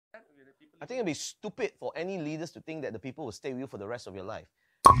I think it'd be stupid for any leaders to think that the people will stay with you for the rest of your life.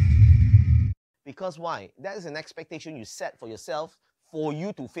 Because why? That is an expectation you set for yourself for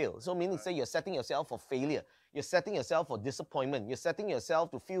you to fail. So meaning to say you're setting yourself for failure. You're setting yourself for disappointment. You're setting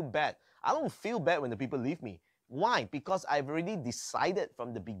yourself to feel bad. I don't feel bad when the people leave me. Why? Because I've already decided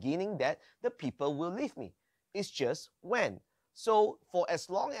from the beginning that the people will leave me. It's just when. So for as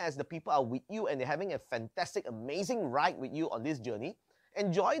long as the people are with you and they're having a fantastic, amazing ride with you on this journey,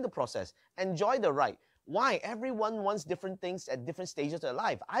 enjoy the process. Enjoy the ride. Why? Everyone wants different things at different stages of their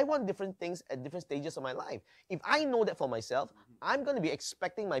life. I want different things at different stages of my life. If I know that for myself, I'm going to be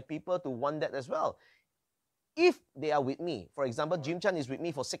expecting my people to want that as well. If they are with me, for example, Jim Chan is with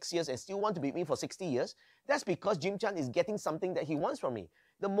me for 6 years and still want to be with me for 60 years, that's because Jim Chan is getting something that he wants from me.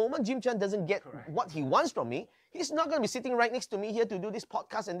 The moment Jim Chan doesn't get what he wants from me, he's not going to be sitting right next to me here to do this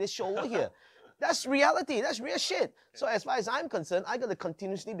podcast and this show over here. That's reality. That's real shit. So as far as I'm concerned, I got to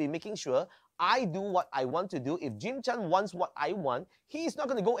continuously be making sure I do what I want to do. If Jim Chan wants what I want, he's not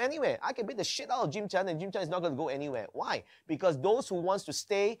going to go anywhere. I can beat the shit out of Jim Chan and Jim Chan is not going to go anywhere. Why? Because those who wants to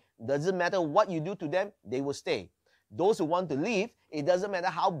stay, doesn't matter what you do to them, they will stay. Those who want to leave, it doesn't matter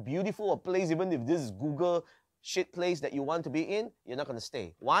how beautiful a place, even if this is Google shit place that you want to be in, you're not going to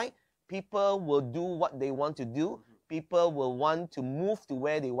stay. Why? People will do what they want to do. People will want to move to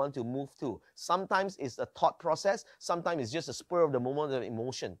where they want to move to. Sometimes it's a thought process. Sometimes it's just a spur of the moment of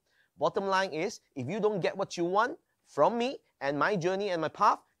emotion. Bottom line is, if you don't get what you want from me and my journey and my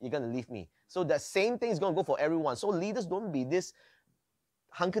path, you're going to leave me. So that same thing is going to go for everyone. So leaders, don't be this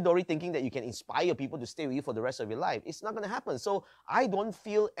hunky-dory thinking that you can inspire people to stay with you for the rest of your life. It's not going to happen. So I don't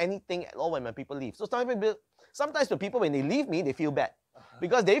feel anything at all when my people leave. So sometimes the people, when they leave me, they feel bad.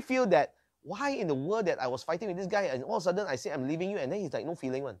 Because they feel that, why in the world that I was fighting with this guy and all of a sudden I say I'm leaving you and then he's like, no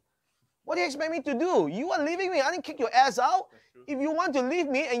feeling one. What do you expect me to do? You are leaving me. I didn't kick your ass out. If you want to leave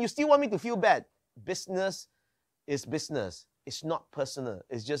me and you still want me to feel bad, business is business. It's not personal.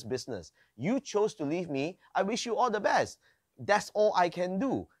 It's just business. You chose to leave me. I wish you all the best. That's all I can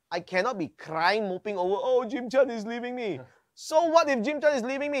do. I cannot be crying, moping over, oh, Jim Chan is leaving me. So what if Jim Chan is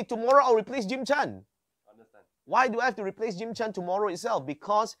leaving me? Tomorrow I'll replace Jim Chan. Understand. Why do I have to replace Jim Chan tomorrow itself?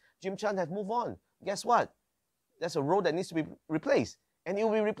 Because Jim Chan has moved on. Guess what? There's a road that needs to be replaced. And it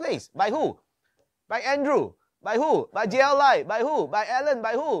will be replaced. By who? By Andrew. By who? By JL Lai. By who? By Alan.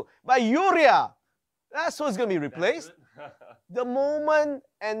 By who? By Yuria. That's who's going to be replaced. The moment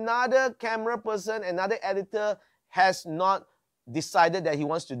another camera person, another editor has not decided that he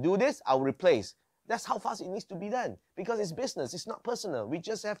wants to do this, I'll replace. That's how fast it needs to be done. Because it's business. It's not personal. We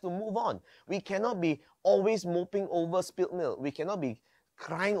just have to move on. We cannot be always moping over spilt milk. We cannot be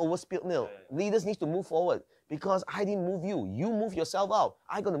crying over spilt milk. Leaders need to move forward. Because I didn't move you. You move yourself out.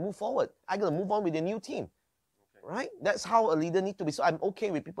 I'm going to move forward. I'm going to move on with a new team. Right? That's how a leader needs to be. So I'm okay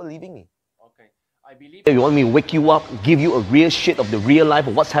with people leaving me. Okay. I believe If you want me to wake you up, give you a real shit of the real life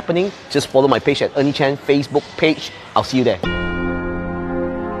of what's happening, just follow my page at Ernie Chan Facebook page. I'll see you there.